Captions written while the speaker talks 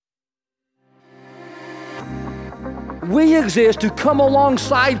we exist to come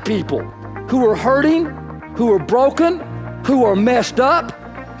alongside people who are hurting, who are broken, who are messed up,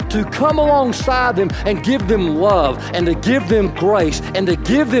 to come alongside them and give them love and to give them grace and to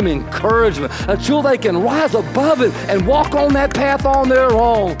give them encouragement until they can rise above it and walk on that path on their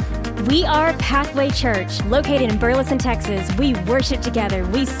own. We are Pathway Church, located in Burleson, Texas. We worship together,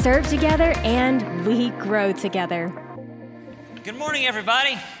 we serve together, and we grow together. Good morning,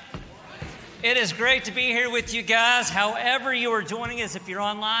 everybody. It is great to be here with you guys. However you are joining us, if you're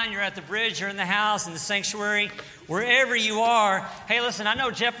online, you're at the bridge, you're in the house, in the sanctuary, wherever you are. Hey, listen, I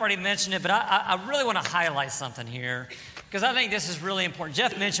know Jeff already mentioned it, but I really want to highlight something here because I think this is really important.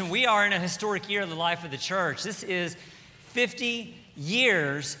 Jeff mentioned we are in a historic year in the life of the church. This is 50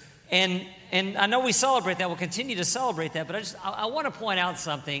 years, and I know we celebrate that. We'll continue to celebrate that, but I want to point out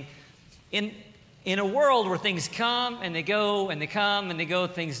something. In a world where things come and they go and they come and they go,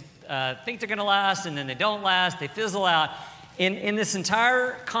 things think they're going to last and then they don't last, they fizzle out. In this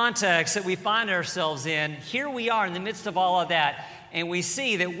entire context that we find ourselves in, here we are in the midst of all of that, and we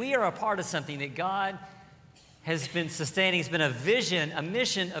see that we are a part of something that God has been sustaining. It's been a vision, a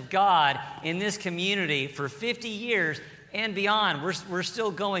mission of God in this community for 50 years and beyond. We're still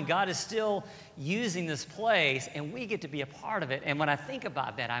going. God is still using this place, and we get to be a part of it. And when I think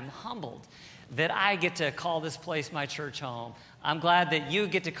about that, I'm humbled that I get to call this place my church home. I'm glad that you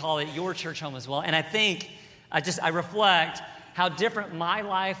get to call it your church home as well. And I think, I reflect how different my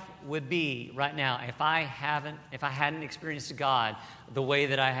life would be right now if I hadn't experienced God the way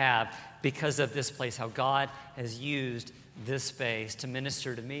that I have because of this place, how God has used this space to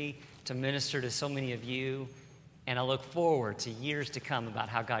minister to me, to minister to so many of you. And I look forward to years to come about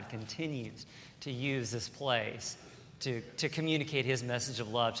how God continues to use this place to communicate His message of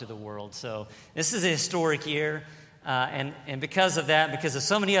love to the world. So this is a historic year, and because of that, because of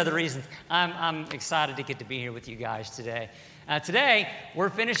so many other reasons, I'm excited to get to be here with you guys today. Today, we're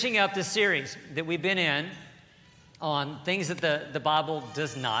finishing up this series that we've been in on things that the Bible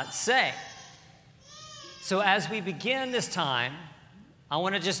does not say. So as we begin this time, I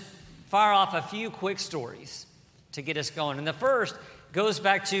want to just fire off a few quick stories to get us going. And the first goes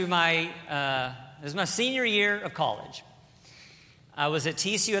back to it was my senior year of college. I was at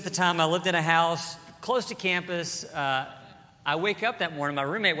TCU at the time. I lived in a house close to campus. I wake up that morning. My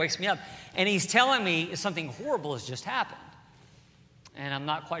roommate wakes me up, and he's telling me something horrible has just happened. And I'm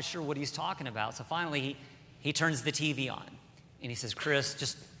not quite sure what he's talking about. So finally, he turns the TV on, and he says, "Chris,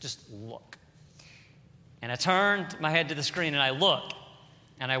 just look." And I turned my head to the screen, and I look,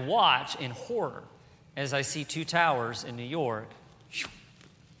 and I watch in horror as I see two towers in New York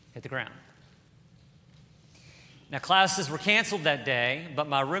hit the ground. Now, classes were canceled that day, but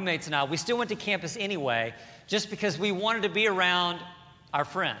my roommates and I, we still went to campus anyway, just because we wanted to be around our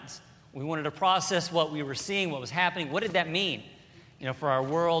friends. We wanted to process what we were seeing, what was happening. What did that mean, for our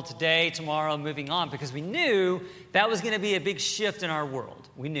world today, tomorrow, moving on? Because we knew that was going to be a big shift in our world.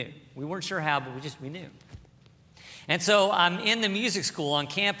 We knew. We weren't sure how, but we knew. And so I'm in the music school on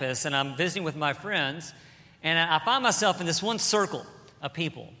campus, and I'm visiting with my friends, and I find myself in this one circle of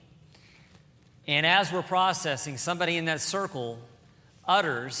people. And as we're processing, somebody in that circle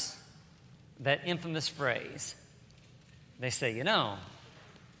utters that infamous phrase. They say,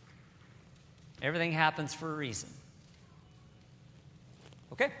 everything happens for a reason.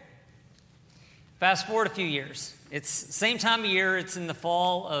 Okay. Fast forward a few years. It's the same time of year. It's in the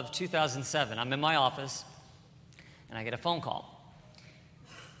fall of 2007. I'm in my office, and I get a phone call.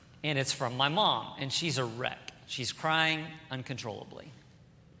 And it's from my mom, and she's a wreck. She's crying uncontrollably.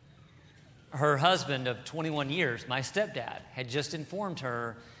 Her husband of 21 years, my stepdad, had just informed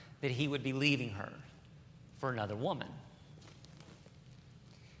her that he would be leaving her for another woman.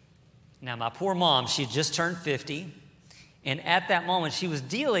 Now, my poor mom, she had just turned 50, and at that moment, she was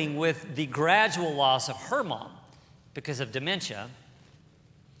dealing with the gradual loss of her mom because of dementia.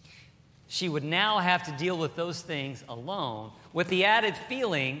 She would now have to deal with those things alone with the added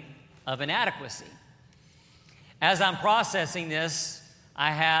feeling of inadequacy. As I'm processing this,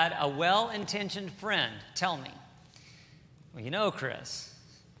 I had a well-intentioned friend tell me, "Well, Chris,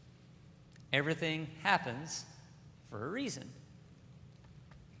 everything happens for a reason."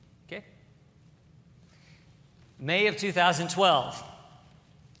 Okay? May of 2012,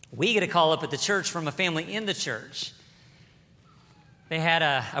 we get a call up at the church from a family in the church. They had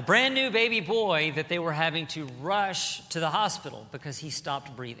a brand new baby boy that they were having to rush to the hospital because he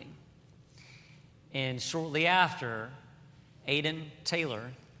stopped breathing. And shortly after, Aiden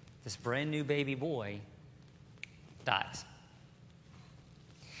Taylor, this brand new baby boy, dies.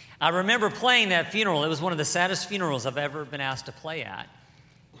 I remember playing that funeral. It was one of the saddest funerals I've ever been asked to play at.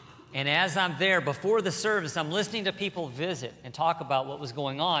 And as I'm there before the service, I'm listening to people visit and talk about what was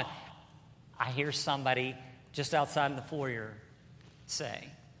going on. I hear somebody just outside of the foyer say,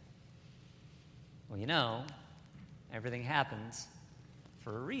 well, you know, everything happens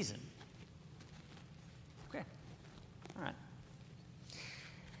for a reason. Okay, all right.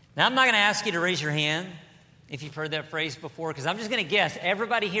 Now, I'm not going to ask you to raise your hand if you've heard that phrase before, because I'm just going to guess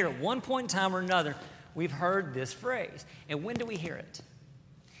everybody here at one point in time or another, we've heard this phrase. And when do we hear it?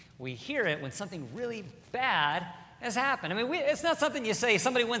 We hear it when something really bad has happened. I mean, it's not something you say,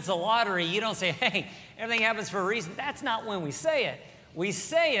 somebody wins the lottery, you don't say, hey, everything happens for a reason. That's not when we say it. We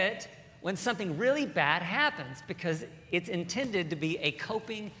say it when something really bad happens because it's intended to be a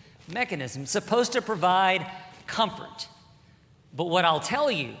coping mechanism. It's supposed to provide comfort. But what I'll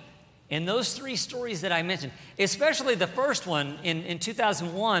tell you, in those three stories that I mentioned, especially the first one in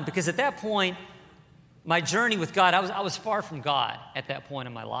 2001, because at that point, my journey with God, I was far from God at that point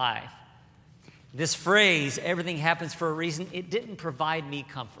in my life. This phrase, everything happens for a reason, it didn't provide me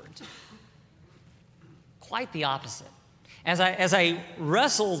comfort. Quite the opposite. As I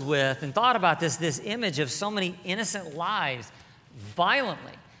wrestled with and thought about this image of so many innocent lives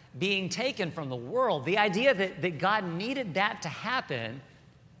violently being taken from the world, the idea that God needed that to happen,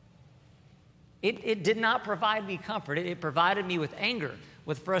 it did not provide me comfort. It provided me with anger,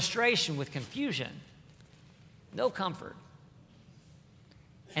 with frustration, with confusion. No comfort.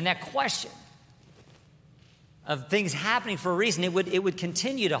 And that question of things happening for a reason, it would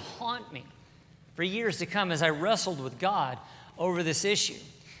continue to haunt me for years to come as I wrestled with God over this issue.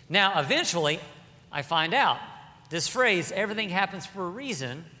 Now, eventually, I find out this phrase, everything happens for a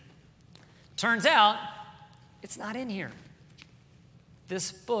reason, turns out it's not in here.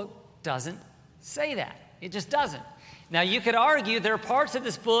 This book doesn't say that. It just doesn't. Now, you could argue there are parts of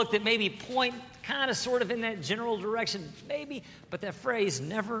this book that maybe point kind of sort of in that general direction, maybe, but that phrase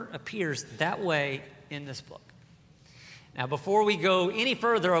never appears that way in this book. Now, before we go any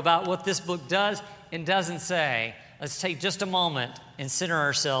further about what this book does and doesn't say, let's take just a moment and center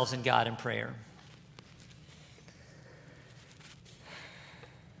ourselves in God in prayer.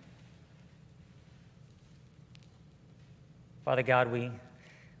 Father God, we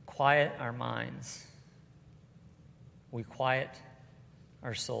quiet our minds. We quiet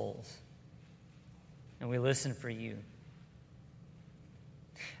our souls. And we listen for you.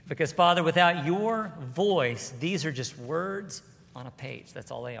 Because, Father, without your voice, these are just words on a page.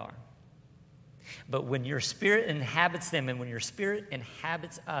 That's all they are. But when your Spirit inhabits them and when your Spirit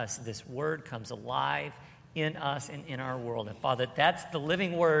inhabits us, this word comes alive in us and in our world. And, Father, that's the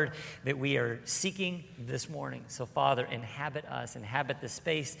living word that we are seeking this morning. So, Father, inhabit us, inhabit the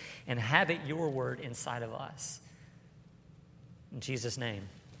space, inhabit your word inside of us. In Jesus' name,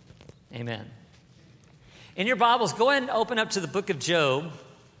 amen. In your Bibles, go ahead and open up to the book of Job.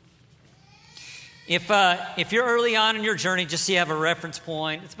 If you're early on in your journey, just so you have a reference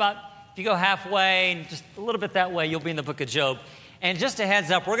point, it's about, if you go halfway and just a little bit that way, you'll be in the book of Job. And just a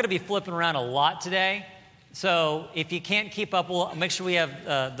heads up, we're going to be flipping around a lot today. So if you can't keep up, we'll make sure we have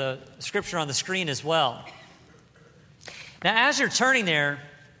the scripture on the screen as well. Now, as you're turning there,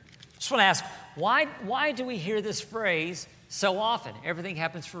 I just want to ask, why do we hear this phrase so often? Everything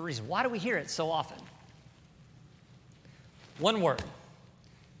happens for a reason. Why do we hear it so often? One word,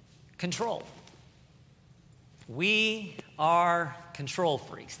 control. We are control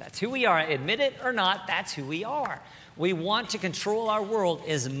freaks. That's who we are. Admit it or not, that's who we are. We want to control our world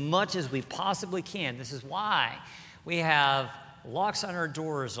as much as we possibly can. This is why we have locks on our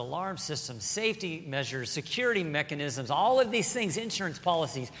doors, alarm systems, safety measures, security mechanisms, all of these things, insurance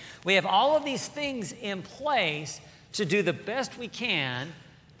policies. We have all of these things in place to do the best we can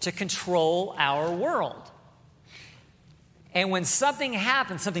to control our world. And when something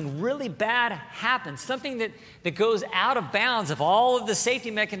happens, something really bad happens, something that goes out of bounds of all of the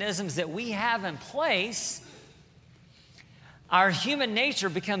safety mechanisms that we have in place, our human nature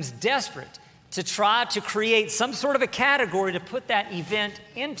becomes desperate to try to create some sort of a category to put that event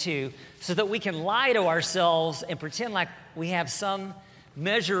into so that we can lie to ourselves and pretend like we have some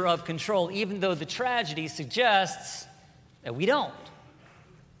measure of control, even though the tragedy suggests that we don't.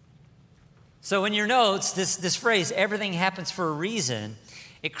 So in your notes, this phrase, everything happens for a reason,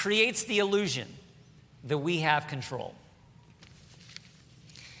 it creates the illusion that we have control.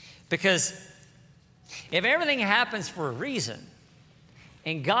 Because if everything happens for a reason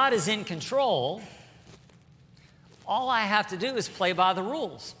and God is in control, all I have to do is play by the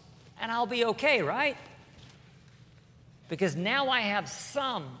rules and I'll be okay, right? Because now I have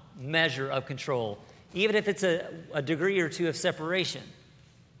some measure of control, even if it's a degree or two of separation.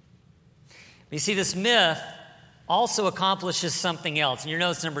 You see, this myth also accomplishes something else. And your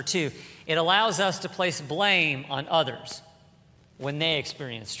notes number 2, it allows us to place blame on others when they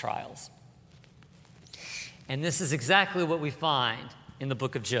experience trials. And this is exactly what we find in the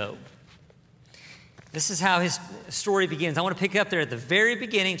book of Job. This is how his story begins. I want to pick up there at the very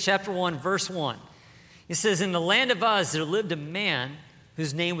beginning, chapter 1, verse 1. It says, "In the land of Uz there lived a man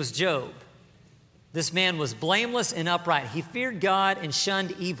whose name was Job. This man was blameless and upright. He feared God and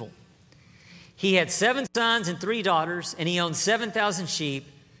shunned evil. He had 7 sons and 3 daughters, and he owned 7,000 sheep,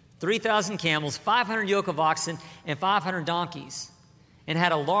 3,000 camels, 500 yoke of oxen, and 500 donkeys, and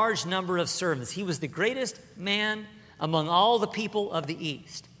had a large number of servants. He was the greatest man among all the people of the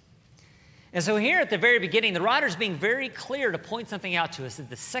East." And so here at the very beginning, the writer's being very clear to point something out to us. In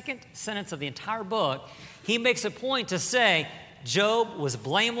the second sentence of the entire book, he makes a point to say Job was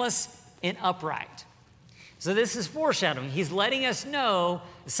blameless and upright. So this is foreshadowing. He's letting us know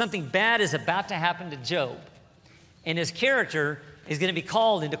that something bad is about to happen to Job, and his character is going to be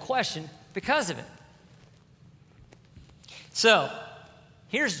called into question because of it. So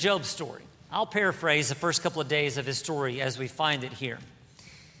here's Job's story. I'll paraphrase the first couple of days of his story as we find it here.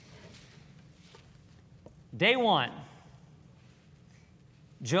 Day 1,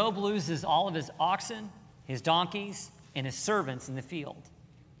 Job loses all of his oxen, his donkeys, and his servants in the field.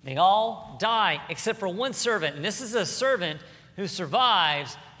 They all die except for one servant. And this is a servant who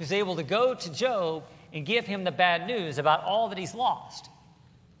survives, who's able to go to Job and give him the bad news about all that he's lost.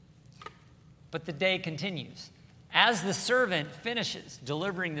 But the day continues. As the servant finishes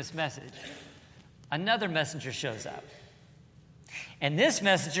delivering this message, another messenger shows up. And this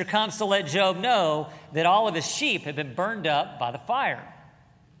messenger comes to let Job know that all of his sheep had been burned up by the fire.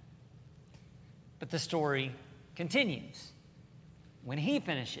 But the story continues. When he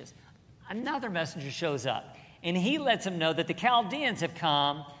finishes, another messenger shows up, and he lets him know that the Chaldeans have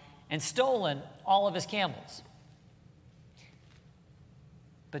come and stolen all of his camels.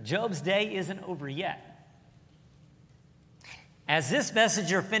 But Job's day isn't over yet. As this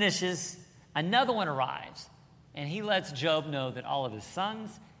messenger finishes, another one arrives, and he lets Job know that all of his sons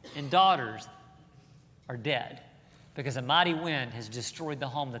and daughters are dead because a mighty wind has destroyed the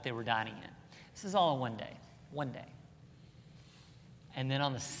home that they were dining in. This is all in one day. And then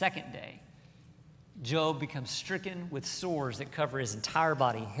on the second day, Job becomes stricken with sores that cover his entire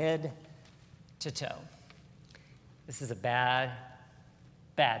body, head to toe. This is a bad,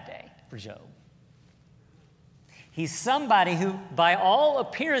 bad day for Job. He's somebody who, by all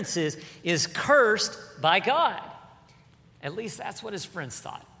appearances, is cursed by God. At least that's what his friends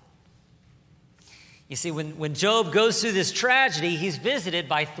thought. You see, when Job goes through this tragedy, he's visited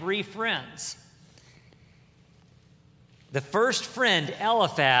by 3 friends. The first friend,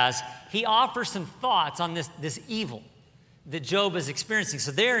 Eliphaz, he offers some thoughts on this evil that Job is experiencing.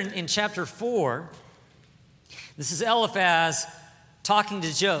 So there in chapter 4, this is Eliphaz talking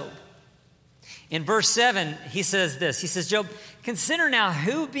to Job. In verse 7, he says this. He says, "Job, consider now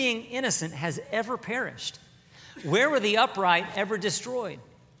who being innocent has ever perished. Where were the upright ever destroyed?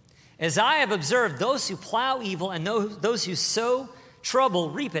 As I have observed, those who plow evil and those who sow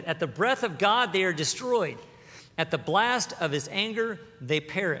trouble reap it. At the breath of God they are destroyed. At the blast of his anger, they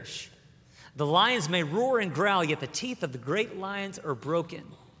perish. The lions may roar and growl, yet the teeth of the great lions are broken.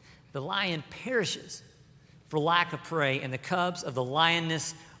 The lion perishes for lack of prey, and the cubs of the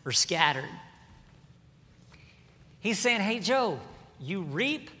lioness are scattered." He's saying, hey, Job, you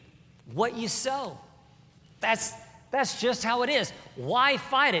reap what you sow. That's just how it is. Why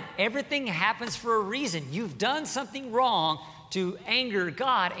fight it? Everything happens for a reason. You've done something wrong to anger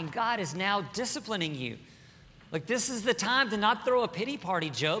God, and God is now disciplining you. Like, this is the time to not throw a pity party,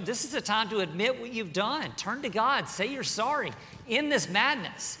 Job. This is the time to admit what you've done. Turn to God. Say you're sorry. In this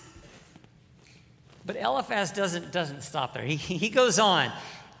madness. But Eliphaz doesn't stop there. He goes on.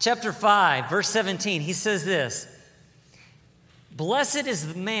 Chapter 5, verse 17, he says this. "Blessed is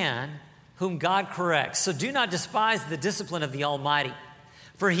the man whom God corrects. So do not despise the discipline of the Almighty.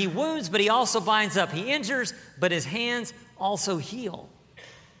 For he wounds, but he also binds up. He injures, but his hands also heal."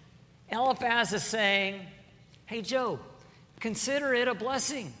 Eliphaz is saying, hey, Job, consider it a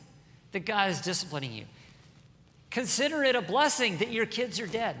blessing that God is disciplining you. Consider it a blessing that your kids are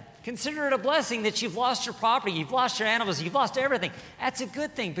dead. Consider it a blessing that you've lost your property, you've lost your animals, you've lost everything. That's a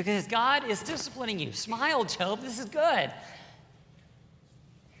good thing because God is disciplining you. Smile, Job. This is good.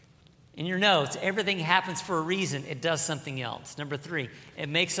 In your notes, everything happens for a reason. It does something else. Number 3, it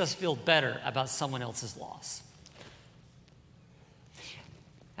makes us feel better about someone else's loss.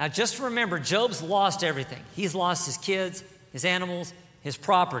 Now, just remember, Job's lost everything. He's lost his kids, his animals, his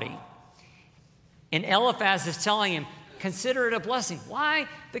property. And Eliphaz is telling him, consider it a blessing. Why?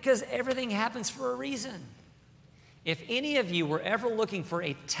 Because everything happens for a reason. If any of you were ever looking for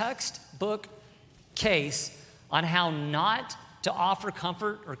a textbook case on how not to offer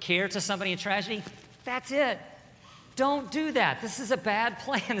comfort or care to somebody in tragedy, that's it. Don't do that. This is a bad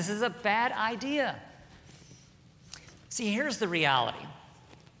plan. This is a bad idea. See, here's the reality.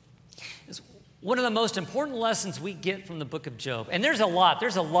 One of the most important lessons we get from the book of Job, and there's a lot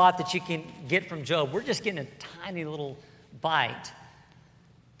that you can get from Job. We're just getting a tiny little bite.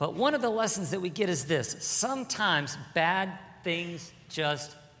 But one of the lessons that we get is this: sometimes bad things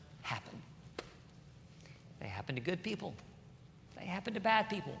just happen. They happen to good people. They happen to bad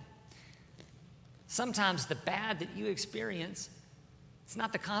people. Sometimes the bad that you experience, it's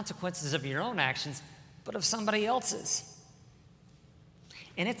not the consequences of your own actions, but of somebody else's.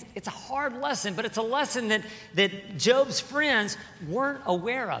 And it's a hard lesson, but it's a lesson that Job's friends weren't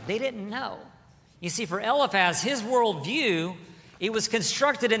aware of. They didn't know. You see, for Eliphaz, his worldview, it was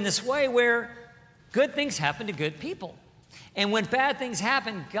constructed in this way where good things happen to good people. And when bad things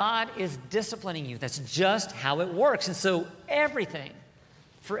happen, God is disciplining you. That's just how it works. And so everything,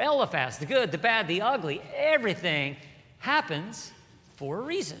 for Eliphaz, the good, the bad, the ugly, everything happens for a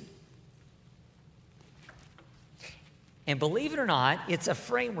reason. And believe it or not, it's a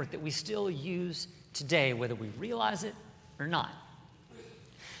framework that we still use today, whether we realize it or not.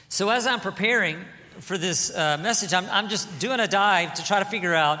 So as I'm preparing for this message, I'm just doing a dive to try to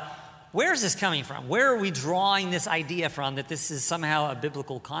figure out, where is this coming from? Where are we drawing this idea from that this is somehow a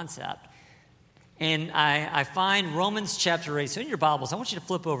biblical concept? And I find Romans chapter 8. So in your Bibles, I want you to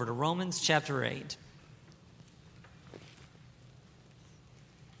flip over to Romans chapter 8.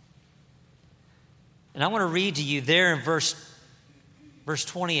 And I want to read to you there in verse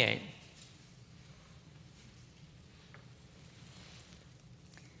 28.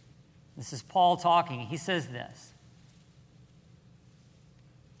 This is Paul talking. He says this: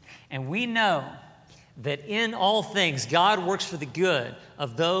 "And we know that in all things God works for the good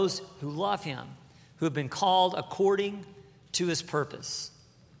of those who love him, who have been called according to his purpose."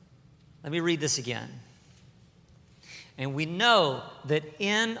 Let me read this again. "And we know that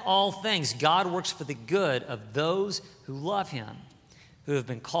in all things God works for the good of those who love him, who have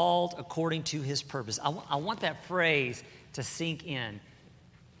been called according to his purpose." I want that phrase to sink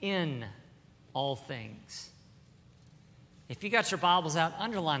in all things. If you got your Bibles out,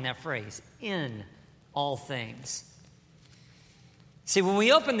 underline that phrase, in all things. See, when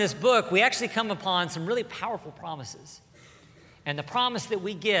we open this book, we actually come upon some really powerful promises. And the promise that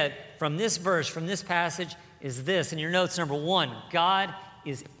we get from this verse, from this passage, is this. In your notes, number 1, God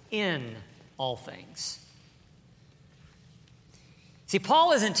is in all things. See,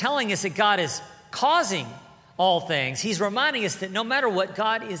 Paul isn't telling us that God is causing all things. He's reminding us that no matter what,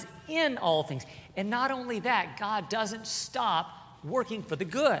 God is in all things. And not only that, God doesn't stop working for the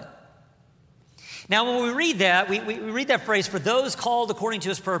good. Now, when we read that, we read that phrase, "for those called according to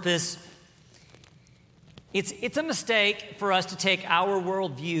his purpose," it's a mistake for us to take our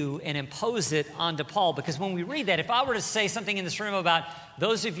worldview and impose it onto Paul. Because when we read that, if I were to say something in this room about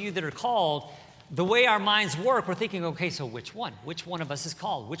those of you that are called, the way our minds work, we're thinking, okay, so which one? Which one of us is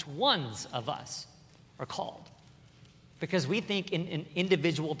called? Which ones of us are called? Because we think in an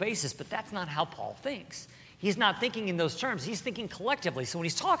individual basis, but that's not how Paul thinks. He's not thinking in those terms. He's thinking collectively. So when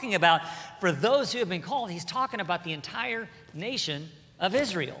he's talking about for those who have been called, he's talking about the entire nation of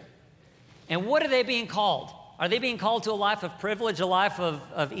Israel. And what are they being called? Are they being called to a life of privilege, a life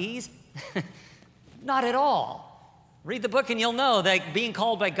of ease? Not at all. Read the book and you'll know that being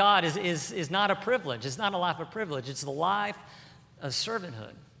called by God is not a privilege. It's not a life of privilege. It's the life of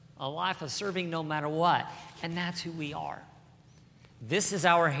servanthood, a life of serving no matter what. And that's who we are. This is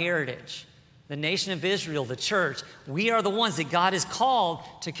our heritage. The nation of Israel, the church, we are the ones that God has called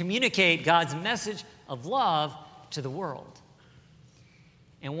to communicate God's message of love to the world.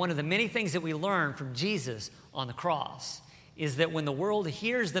 And one of the many things that we learn from Jesus on the cross is that when the world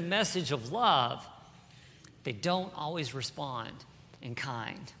hears the message of love, they don't always respond in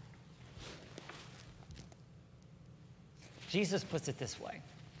kind. Jesus puts it this way.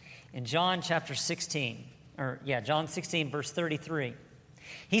 In John 16, verse 33.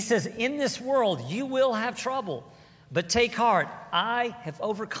 He says, "In this world you will have trouble, but take heart, I have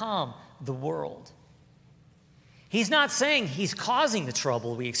overcome the world." He's not saying he's causing the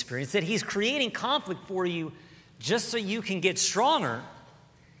trouble we experience, that he's creating conflict for you just so you can get stronger.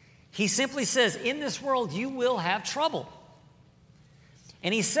 He simply says, in this world you will have trouble.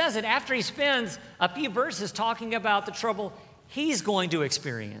 And he says it after he spends a few verses talking about the trouble he's going to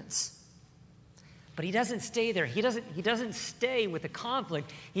experience. But he doesn't stay there. He doesn't stay with the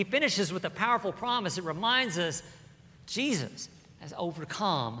conflict. He finishes with a powerful promise. It reminds us Jesus has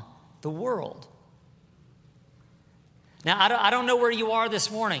overcome the world. Now, I don't know where you are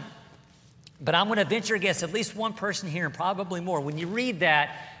this morning, but I'm going to venture a guess, at least one person here and probably more. When you read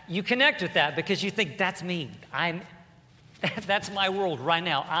that, you connect with that because you think, that's me. That's my world right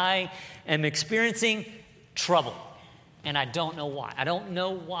now. I am experiencing trouble, and I don't know why. I don't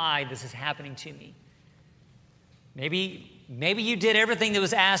know why this is happening to me. Maybe you did everything that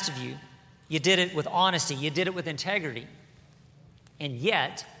was asked of you. You did it with honesty. You did it with integrity. And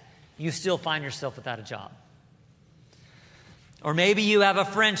yet, you still find yourself without a job. Or maybe you have a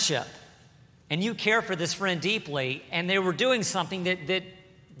friendship, and you care for this friend deeply, and they were doing something that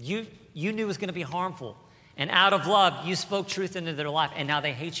you knew was going to be harmful. And out of love, you spoke truth into their life, and now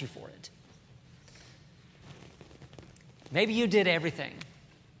they hate you for it. Maybe you did everything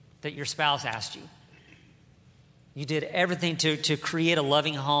that your spouse asked you. You did everything to create a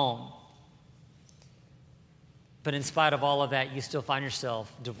loving home. But in spite of all of that, you still find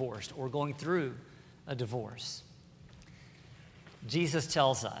yourself divorced or going through a divorce. Jesus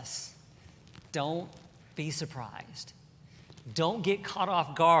tells us, don't be surprised. Don't get caught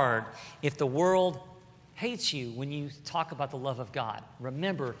off guard if the world hates you when you talk about the love of God.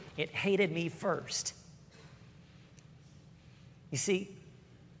 Remember, it hated me first. You see,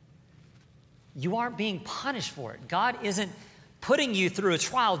 you aren't being punished for it. God isn't putting you through a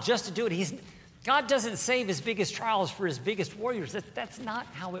trial just to do it. God doesn't save his biggest trials for his biggest warriors. That's not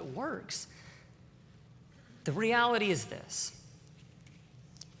how it works. The reality is this,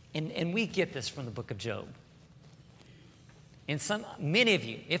 and we get this from the book of Job. And many of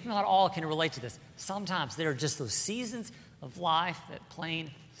you, if not all, can relate to this. Sometimes there are just those seasons of life that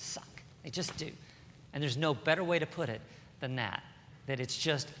plain suck. They just do. And there's no better way to put it than that it's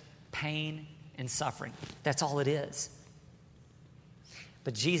just pain and suffering. That's all it is.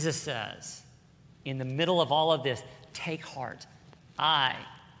 But Jesus says, in the middle of all of this, take heart. I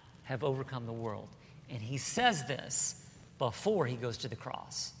have overcome the world. And he says this before he goes to the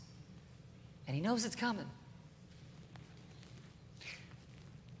cross. And he knows it's coming.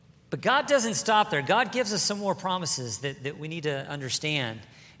 But God doesn't stop there. God gives us some more promises that we need to understand.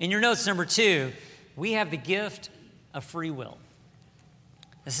 In your notes, number 2, we have the gift of free will.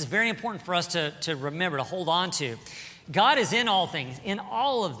 This is very important for us to remember, to hold on to. God is in all things, in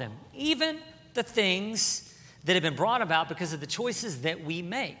all of them, even the things that have been brought about because of the choices that we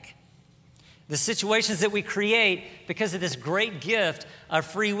make, the situations that we create because of this great gift of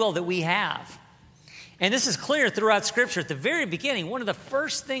free will that we have. And this is clear throughout Scripture. At the very beginning, one of the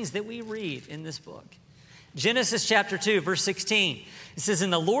first things that we read in this book, Genesis chapter 2, verse 16, it says,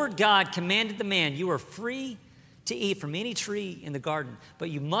 "And the Lord God commanded the man, you are free to eat from any tree in the garden, but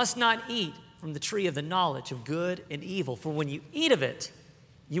you must not eat from the tree of the knowledge of good and evil, for when you eat of it,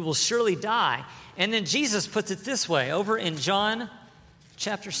 you will surely die." And then Jesus puts it this way, over in John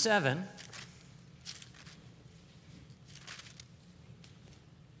chapter 7,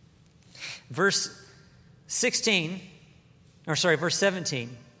 verse 17.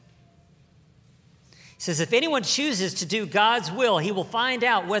 It says, "If anyone chooses to do God's will, he will find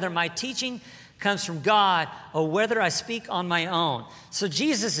out whether my teaching comes from God or whether I speak on my own." So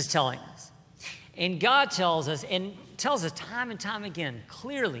Jesus is telling us, and God tells us, and tells us time and time again,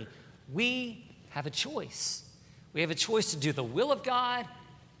 clearly, we have a choice. We have a choice to do the will of God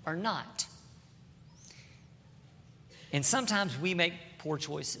or not. And sometimes we make poor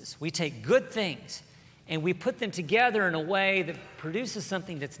choices. We take good things and we put them together in a way that produces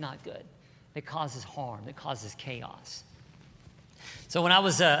something that's not good, that causes harm, that causes chaos. So when I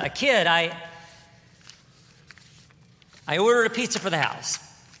was a kid, I ordered a pizza for the house.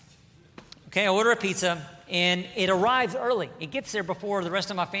 Okay, I order a pizza, and it arrives early. It gets there before the rest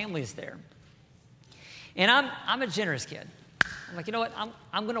of my family is there. And I'm a generous kid. I'm like, you know what?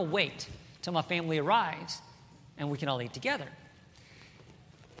 I'm going to wait till my family arrives, and we can all eat together.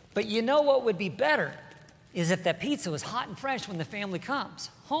 But you know what would be better is if that pizza was hot and fresh when the family comes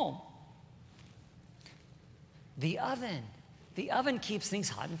home. The oven keeps things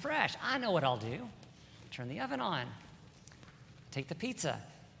hot and fresh. I know what I'll do. Turn the oven on. Take the pizza.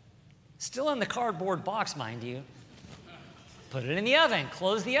 Still in the cardboard box, mind you. Put it in the oven.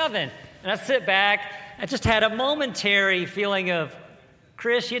 Close the oven. And I sit back. I just had a momentary feeling of,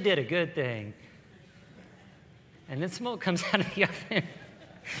 Chris, you did a good thing. And then smoke comes out of the oven.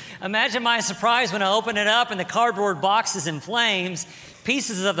 Imagine my surprise when I open it up and the cardboard box is in flames.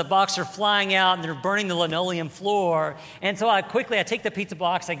 Pieces of the box are flying out and they're burning the linoleum floor. And so I take the pizza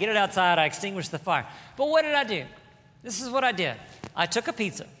box, I get it outside, I extinguish the fire. But what did I do? This is what I did. I took a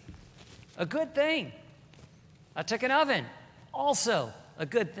pizza, a good thing. I took an oven, also a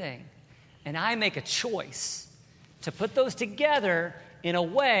good thing. And I make a choice to put those together in a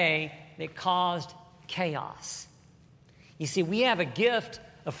way that caused chaos. You see, we have a gift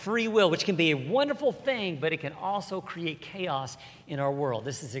of free will, which can be a wonderful thing, but it can also create chaos in our world.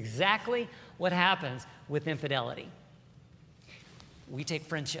 This is exactly what happens with infidelity. We take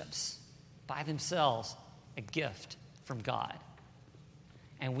friendships by themselves, a gift from God.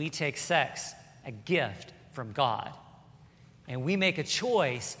 And we take sex, a gift from God. And we make a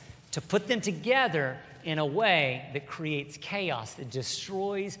choice to put them together in a way that creates chaos, that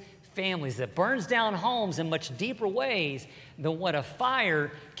destroys families, that burns down homes in much deeper ways than what a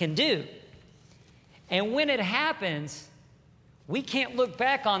fire can do. And when it happens, we can't look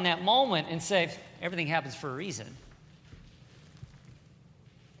back on that moment and say, everything happens for a reason.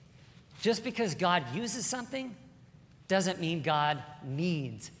 Just because God uses something doesn't mean God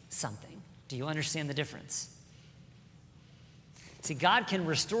needs something. Do you understand the difference? See, God can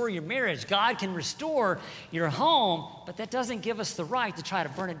restore your marriage. God can restore your home, but that doesn't give us the right to try to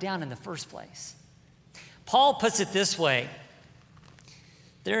burn it down in the first place. Paul puts it this way.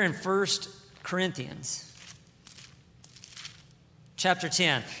 There in 1 Corinthians chapter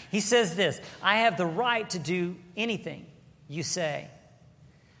 10. He says this, I have the right to do anything you say,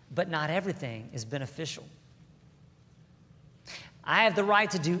 but not everything is beneficial. I have the right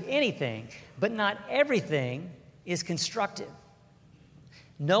to do anything, but not everything is constructive.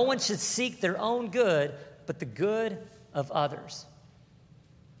 No one should seek their own good, but the good of others.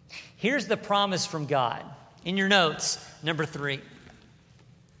 Here's the promise from God. In your notes, number 3.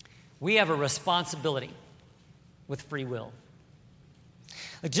 We have a responsibility with free will.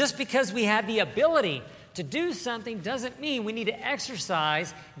 Just because we have the ability to do something doesn't mean we need to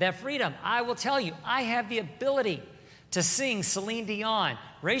exercise that freedom. I will tell you, I have the ability to sing Celine Dion.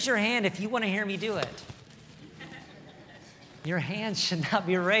 Raise your hand if you want to hear me do it. Your hands should not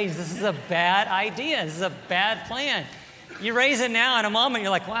be raised. This is a bad idea. This is a bad plan. You raise it now, in a moment, you're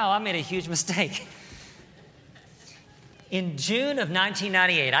like, wow, I made a huge mistake. In June of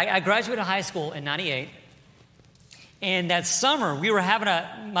 1998, I graduated high school in 98. And that summer,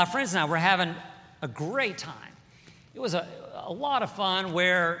 my friends and I were having a great time. It was a lot of fun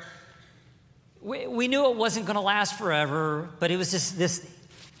where we knew it wasn't going to last forever, but it was just this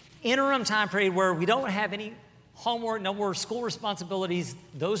interim time period where we don't have any homework, no more school responsibilities.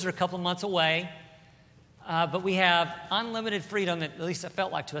 Those are a couple of months away. But we have unlimited freedom, at least it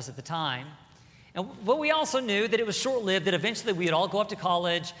felt like to us at the time. But we also knew that it was short-lived, that eventually we would all go up to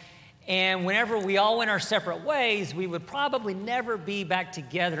college, and whenever we all went our separate ways, we would probably never be back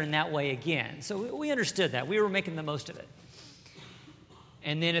together in that way again. So we understood that. We were making the most of it.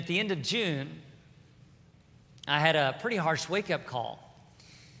 And then at the end of June, I had a pretty harsh wake-up call.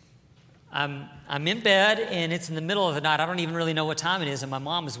 I'm in bed, and it's in the middle of the night. I don't even really know what time it is, and my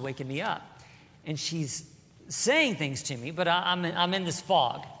mom is waking me up. And she's saying things to me, but I'm in this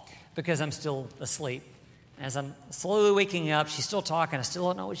fog because I'm still asleep. As I'm slowly waking up, she's still talking. I still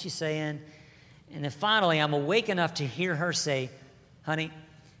don't know what she's saying. And then finally, I'm awake enough to hear her say, honey,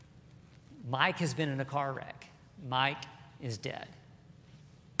 Mike has been in a car wreck. Mike is dead.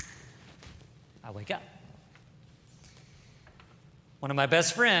 I wake up. One of my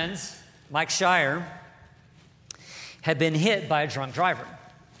best friends, Mike Shire, had been hit by a drunk driver.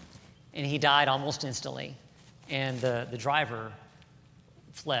 And he died almost instantly. And the driver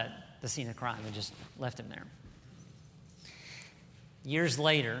fled the scene of crime and just left him there. Years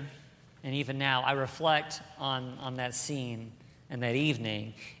later, and even now, I reflect on that scene and that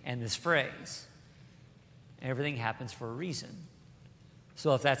evening and this phrase, everything happens for a reason.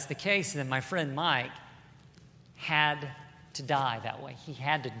 So if that's the case, then my friend Mike had to die that way. He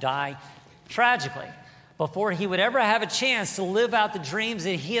had to die tragically before he would ever have a chance to live out the dreams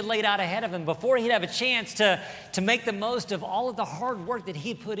that he had laid out ahead of him, before he'd have a chance to make the most of all of the hard work that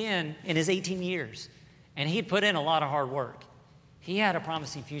he'd put in his 18 years. And he'd put in a lot of hard work. He had a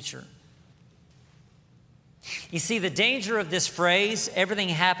promising future. You see, the danger of this phrase, everything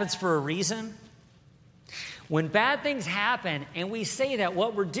happens for a reason. When bad things happen and we say that,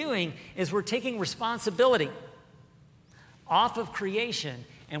 what we're doing is we're taking responsibility off of creation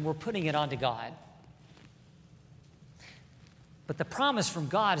and we're putting it onto God. But the promise from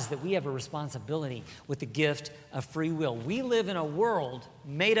God is that we have a responsibility with the gift of free will. We live in a world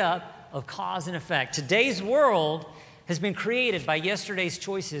made up of cause and effect. Today's world has been created by yesterday's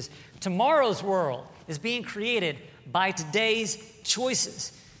choices. Tomorrow's world is being created by today's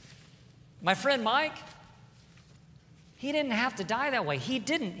choices. My friend Mike, he didn't have to die that way. He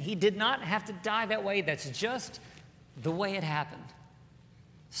did not have to die that way. That's just the way it happened.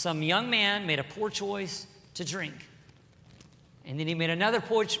 Some young man made a poor choice to drink. And then he made another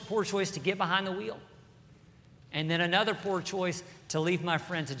poor choice to get behind the wheel. And then another poor choice to leave my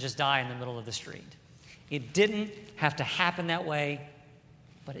friend to just die in the middle of the street. It didn't have to happen that way,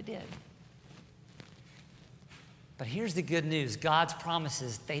 but it did. But here's the good news. God's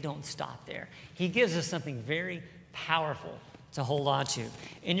promises, they don't stop there. He gives us something very powerful to hold on to.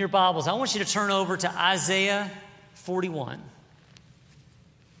 In your Bibles, I want you to turn over to Isaiah 41.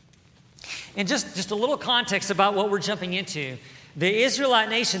 And just a little context about what we're jumping into. The Israelite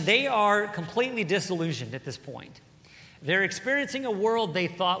nation, they are completely disillusioned at this point. They're experiencing a world they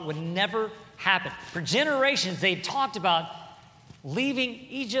thought would never happen. For generations, they talked about leaving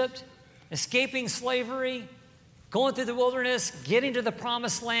Egypt, escaping slavery, going through the wilderness, getting to the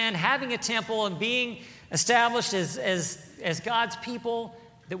promised land, having a temple, and being established as God's people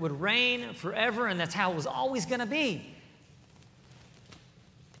that would reign forever, and that's how it was always going to be.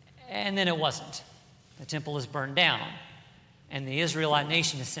 And then it wasn't. The temple is burned down, and the Israelite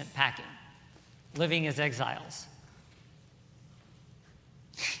nation is sent packing, living as exiles.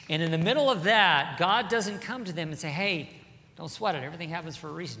 And in the middle of that, God doesn't come to them and say, hey, don't sweat it. Everything happens for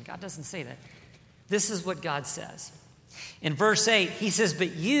a reason. God doesn't say that. This is what God says. In verse 8, he says,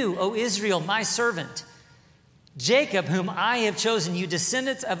 but you, O Israel, my servant, Jacob, whom I have chosen, you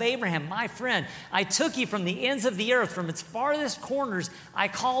descendants of Abraham, my friend, I took you from the ends of the earth, from its farthest corners, I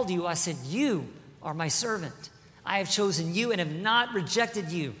called you. I said, you are my servant. I have chosen you and have not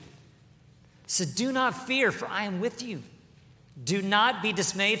rejected you. So do not fear, for I am with you. Do not be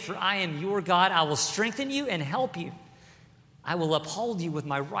dismayed, for I am your God. I will strengthen you and help you. I will uphold you with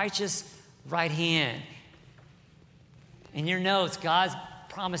my righteous right hand. In your notes, God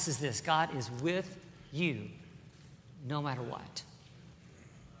promises this. God is with you no matter what.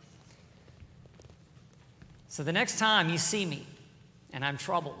 So the next time you see me and I'm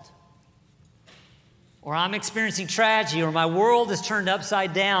troubled, or I'm experiencing tragedy, or my world is turned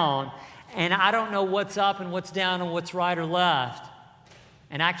upside down, and I don't know what's up and what's down and what's right or left,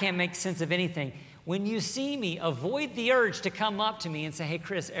 and I can't make sense of anything, when you see me, avoid the urge to come up to me and say, hey,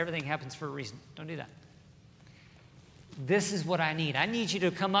 Chris, everything happens for a reason. Don't do that. This is what I need. I need you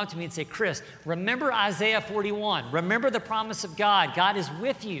to come up to me and say, Chris, remember Isaiah 41. Remember the promise of God. God is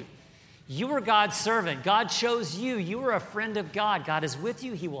with you. You were God's servant. God chose you. You were a friend of God. God is with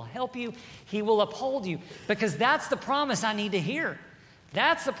you. He will help you. He will uphold you. Because that's the promise I need to hear.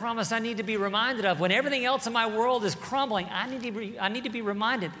 That's the promise I need to be reminded of. When everything else in my world is crumbling, I need to be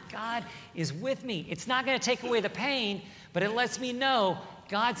reminded that God is with me. It's not going to take away the pain, but it lets me know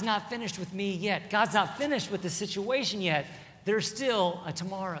God's not finished with me yet. God's not finished with the situation yet. There's still a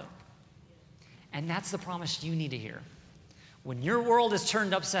tomorrow. And that's the promise you need to hear. When your world is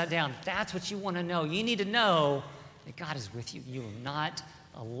turned upside down, that's what you want to know. You need to know that God is with you. You are not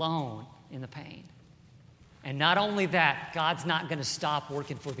alone in the pain. And not only that, God's not going to stop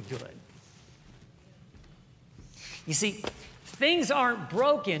working for the good. You see, things aren't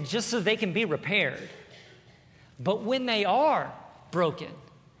broken just so they can be repaired. But when they are broken,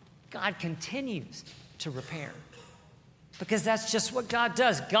 God continues to repair. Because that's just what God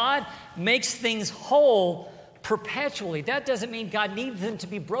does. God makes things whole perpetually. That doesn't mean God needs them to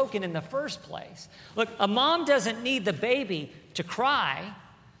be broken in the first place. Look, a mom doesn't need the baby to cry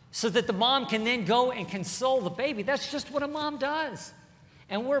so that the mom can then go and console the baby. That's just what a mom does.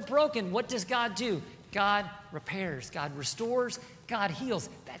 And we're broken. What does God do? God repairs. God restores. God heals.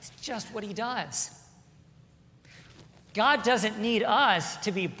 That's just what he does. God doesn't need us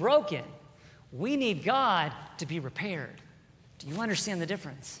to be broken. We need God to be repaired. Do you understand the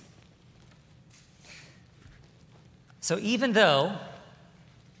difference? So even though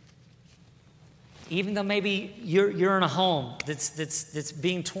maybe you're in a home that's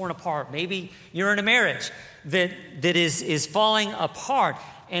being torn apart, maybe you're in a marriage that is falling apart,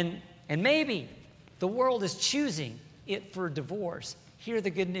 and maybe the world is choosing it for divorce, hear the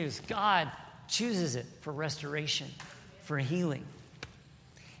good news. God chooses it for restoration, for healing.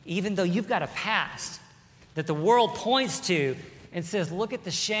 Even though you've got a past that the world points to and says, look at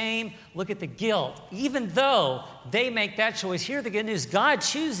the shame, look at the guilt. Even though they make that choice, hear the good news. God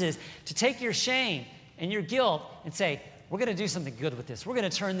chooses to take your shame and your guilt and say, we're going to do something good with this. We're going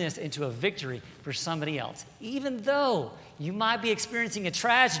to turn this into a victory for somebody else. Even though you might be experiencing a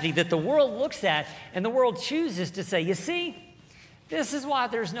tragedy that the world looks at and the world chooses to say, you see, this is why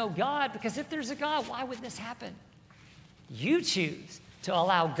there's no God, because if there's a God, why would this happen? You choose to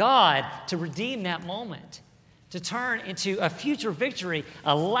allow God to redeem that moment, to turn into a future victory,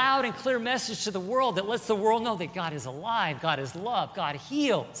 a loud and clear message to the world that lets the world know that God is alive, God is love, God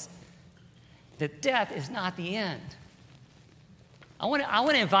heals, that death is not the end. I want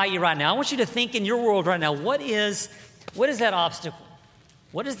to invite you right now. I want you to think in your world right now, what is that obstacle?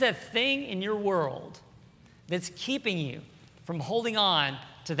 What is that thing in your world that's keeping you from holding on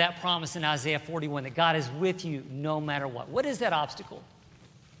to that promise in Isaiah 41, that God is with you no matter what. What is that obstacle?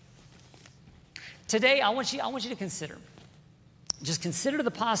 Today, I want you to consider. Just consider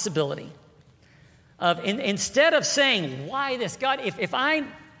the possibility of, instead of saying, why this? God, if I'm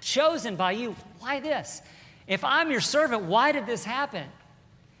chosen by you, why this? If I'm your servant, why did this happen?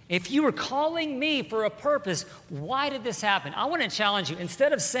 If you were calling me for a purpose, why did this happen? I want to challenge you.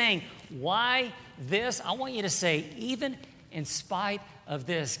 Instead of saying, why this? I want you to say, even in spite of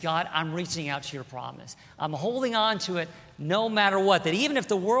this, God, I'm reaching out to your promise. I'm holding on to it no matter what. That even if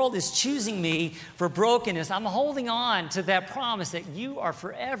the world is choosing me for brokenness, I'm holding on to that promise that you are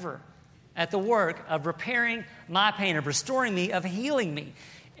forever at the work of repairing my pain, of restoring me, of healing me.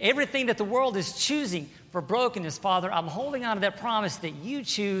 Everything that the world is choosing for brokenness, Father, I'm holding on to that promise that you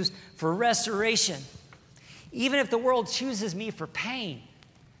choose for restoration. Even if the world chooses me for pain,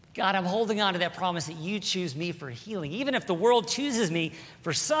 God, I'm holding on to that promise that you choose me for healing. Even if the world chooses me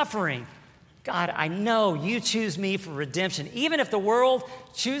for suffering, God, I know you choose me for redemption. Even if the world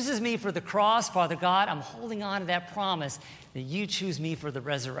chooses me for the cross, Father God, I'm holding on to that promise that you choose me for the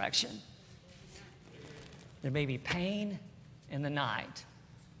resurrection. There may be pain in the night,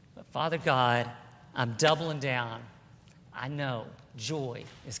 but Father God, I'm doubling down. I know joy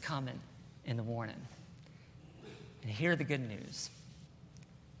is coming in the morning. And hear the good news.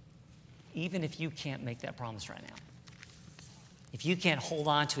 Even if you can't make that promise right now, if you can't hold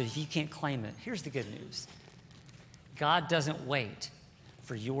on to it, if you can't claim it, here's the good news. God doesn't wait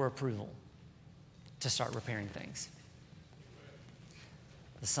for your approval to start repairing things.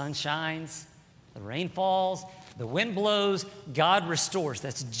 The sun shines, the rain falls, the wind blows, God restores.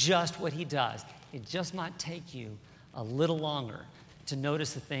 That's just what he does. It just might take you a little longer to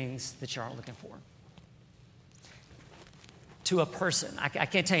notice the things that you aren't looking for. To a person, I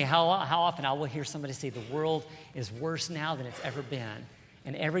can't tell you how often I will hear somebody say the world is worse now than it's ever been.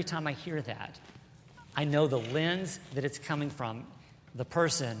 And every time I hear that, I know the lens that it's coming from, the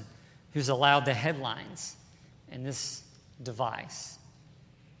person who's allowed the headlines and this device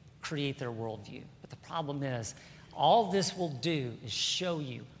create their worldview. But the problem is, all this will do is show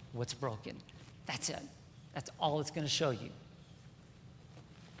you what's broken. That's it. That's all it's going to show you.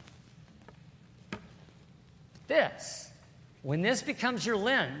 When this becomes your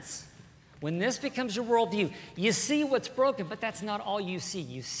lens, when this becomes your worldview, you see what's broken, but that's not all you see.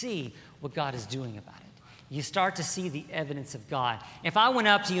 You see what God is doing about it. You start to see the evidence of God. If I went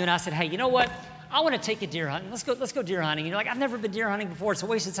up to you and I said, hey, you know what? I want to take you deer hunting. Let's go deer hunting. You're like, I've never been deer hunting before. It's a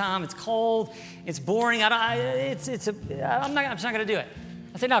waste of time. It's cold. It's boring. I'm just not going to do it.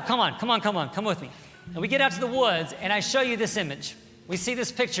 I say, no, come with me. And we get out to the woods, and I show you this image. We see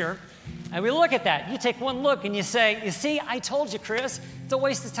this picture, and we look at that. You take one look, and you say, you see, I told you, Chris, it's a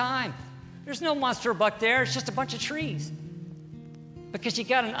waste of time. There's no monster buck there. It's just a bunch of trees. Because you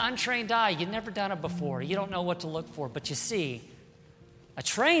got an untrained eye. You've never done it before. You don't know what to look for. But you see, a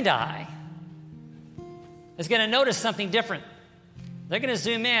trained eye is going to notice something different. They're going to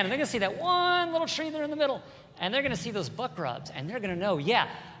zoom in, and they're going to see that one little tree there in the middle, and they're going to see those buck rubs, and they're going to know, yeah,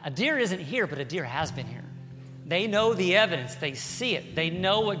 a deer isn't here, but a deer has been here. They know the evidence. They see it. They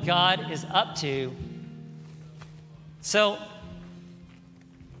know what God is up to. So,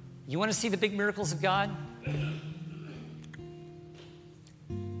 you want to see the big miracles of God?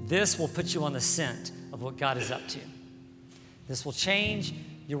 This will put you on the scent of what God is up to. This will change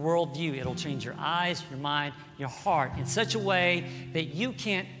your worldview. It'll change your eyes, your mind, your heart in such a way that you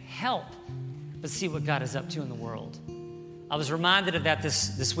can't help but see what God is up to in the world. I was reminded of that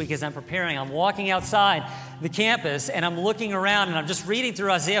this week as I'm preparing. I'm walking outside the campus, and I'm looking around, and I'm just reading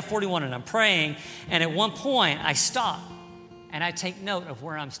through Isaiah 41, and I'm praying, and at one point, I stop, and I take note of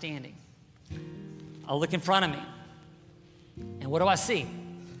where I'm standing. I look in front of me, and what do I see?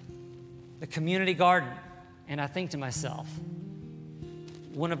 The community garden, and I think to myself,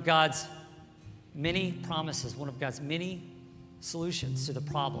 one of God's many promises, one of God's many solutions to the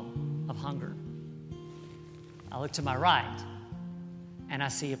problem of hunger. I look to my right, and I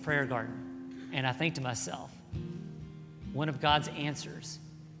see a prayer garden, and I think to myself, one of God's answers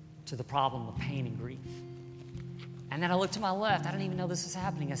to the problem of pain and grief. And then I look to my left. I didn't even know this was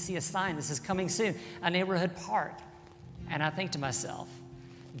happening. I see a sign, this is coming soon, a neighborhood park. And I think to myself,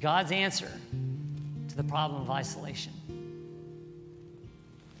 God's answer to the problem of isolation.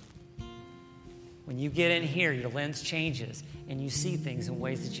 When you get in here, your lens changes, and you see things in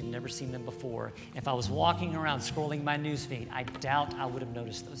ways that you've never seen them before. If I was walking around scrolling my newsfeed, I doubt I would have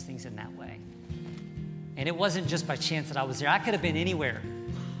noticed those things in that way. And it wasn't just by chance that I was there. I could have been anywhere,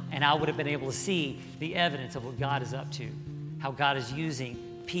 and I would have been able to see the evidence of what God is up to, how God is using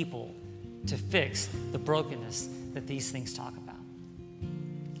people to fix the brokenness that these things talk about.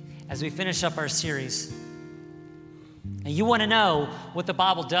 as we finish up our series, and you want to know what the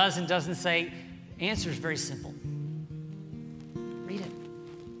Bible does and doesn't say, the answer is very simple. Read it.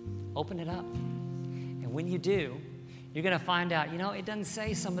 Open it up. And when you do, you're going to find out, it doesn't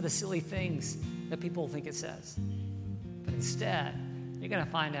say some of the silly things that people think it says. But instead, you're going to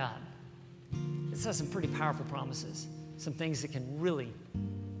find out it says some pretty powerful promises, some things that can really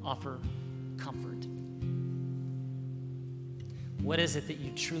offer comfort. What is it that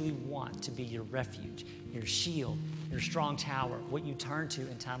you truly want to be your refuge, your shield, your strong tower, what you turn to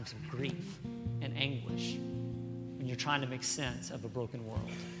in times of grief and anguish when you're trying to make sense of a broken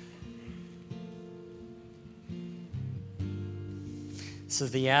world? So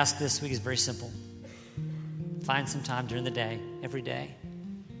the ask this week is very simple. Find some time during the day, every day,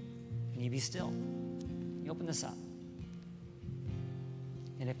 and you be still. You open this up.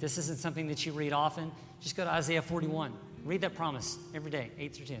 And if this isn't something that you read often, just go to Isaiah 41. Read that promise every day,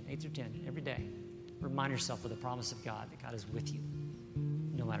 8 through 10, every day. Remind yourself of the promise of God, that God is with you,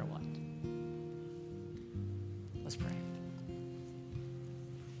 no matter what. Let's pray.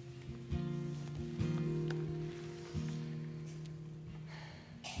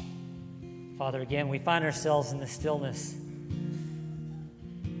 Father, again, we find ourselves in the stillness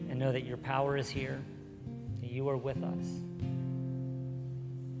and know that your power is here, that you are with us,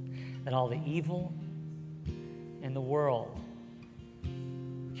 that all the evil in the world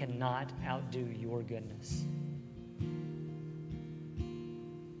cannot outdo your goodness.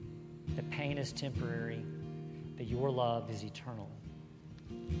 The pain is temporary, but your love is eternal.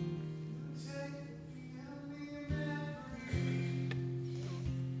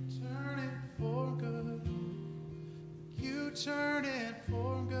 Turn it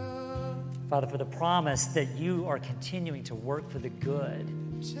for good. Father, for the promise that you are continuing to work for the good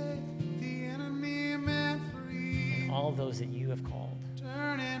in all those that you have called.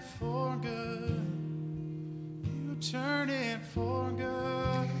 Turn it for good. You turn it for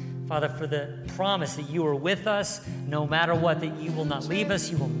good. Father, for the promise that you are with us no matter what, that you will not leave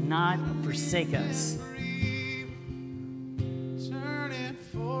us, you will not forsake us. Turn it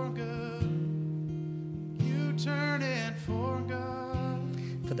for good. You turn it for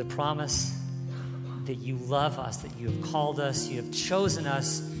good. For the promise that you love us, that you have called us, you have chosen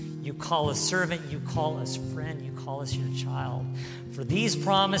us, you call us servant, you call us friend, you call us your child. For these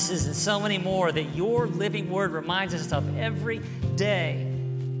promises and so many more that your living word reminds us of every day,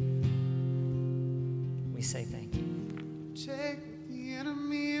 we say thank you. Take the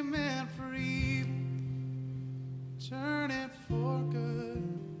enemy meant for evil, turn it for good.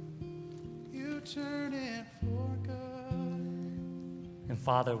 You turn it for good. And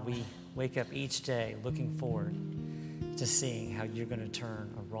Father, we wake up each day looking forward to seeing how you're going to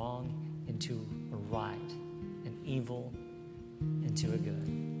turn a wrong into a right, an evil into a good.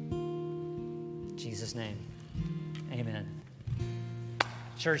 In Jesus' name, amen.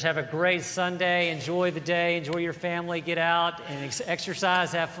 Church, have a great Sunday. Enjoy the day. Enjoy your family. Get out and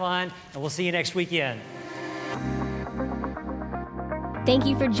exercise. Have fun. And we'll see you next weekend. Thank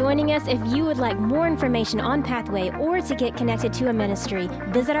you for joining us. If you would like more information on Pathway or to get connected to a ministry,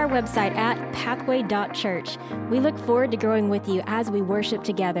 visit our website at pathway.church. We look forward to growing with you as we worship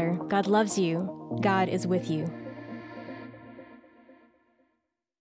together. God loves you. God is with you.